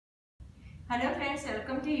Hello friends,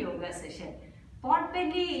 welcome to yoga session. Pot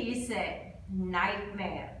belly is a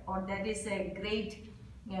nightmare, or that is a great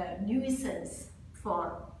nuisance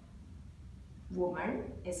for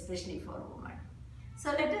women, especially for women. So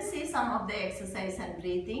let us see some of the exercise and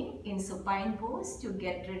breathing in supine pose to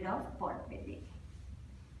get rid of pot belly.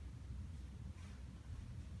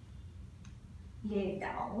 Lay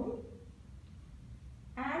down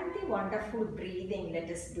and the wonderful breathing.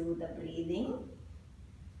 Let us do the breathing.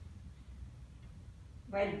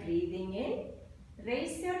 While breathing in,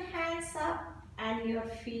 raise your hands up and your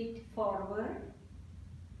feet forward,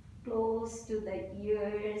 close to the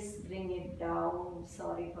ears, bring it down,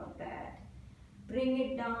 sorry for that. Bring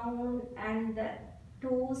it down and the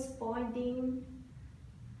toes pointing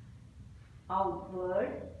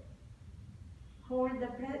outward. Hold the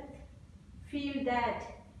breath. Feel that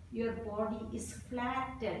your body is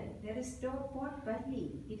flattened. There is no pot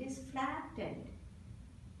belly. It is flattened.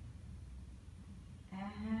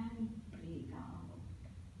 And breathe out.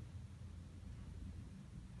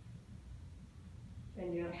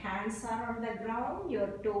 When your hands are on the ground,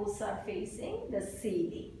 your toes are facing the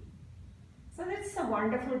ceiling. So that's a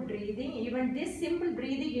wonderful breathing. Even this simple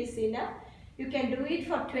breathing is enough. You can do it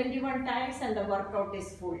for 21 times and the workout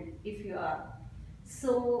is full if you are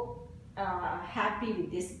so happy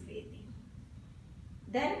with this breathing.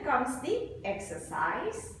 Then comes the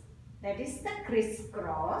exercise, that is the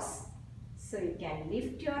crisscross. So you can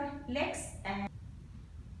lift your legs and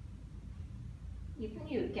even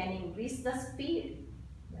you can increase the speed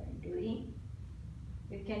while doing.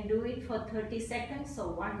 You can do it for 30 seconds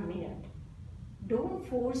or 1 minute. Don't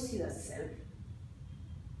force yourself.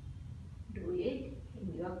 Do it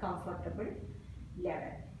in your comfortable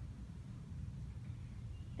level.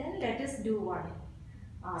 Then let us do one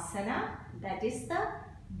asana, that is the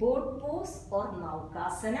boat pose or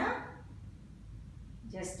naukasana.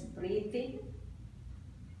 Just breathe in,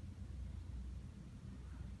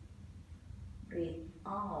 breathe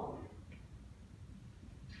out.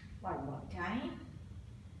 One more time.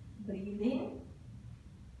 Breathe in,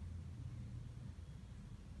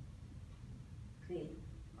 breathe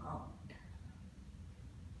out.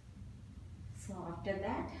 So after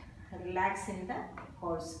that, relax in the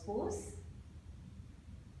horse pose.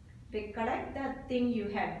 Recollect the thing you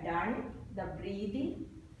have done, the breathing,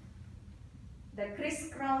 the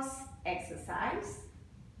crisscross exercise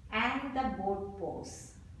and the boat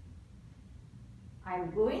pose. I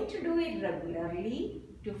am going to do it regularly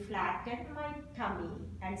to flatten my tummy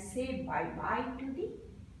and say bye-bye to the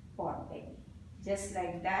pot belly. Just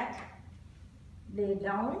like that, lay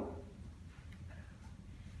down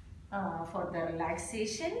for the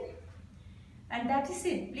relaxation, and that is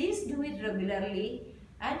it. Please do it regularly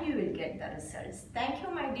and you will get the results. Thank you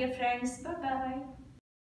my dear friends. Bye-bye.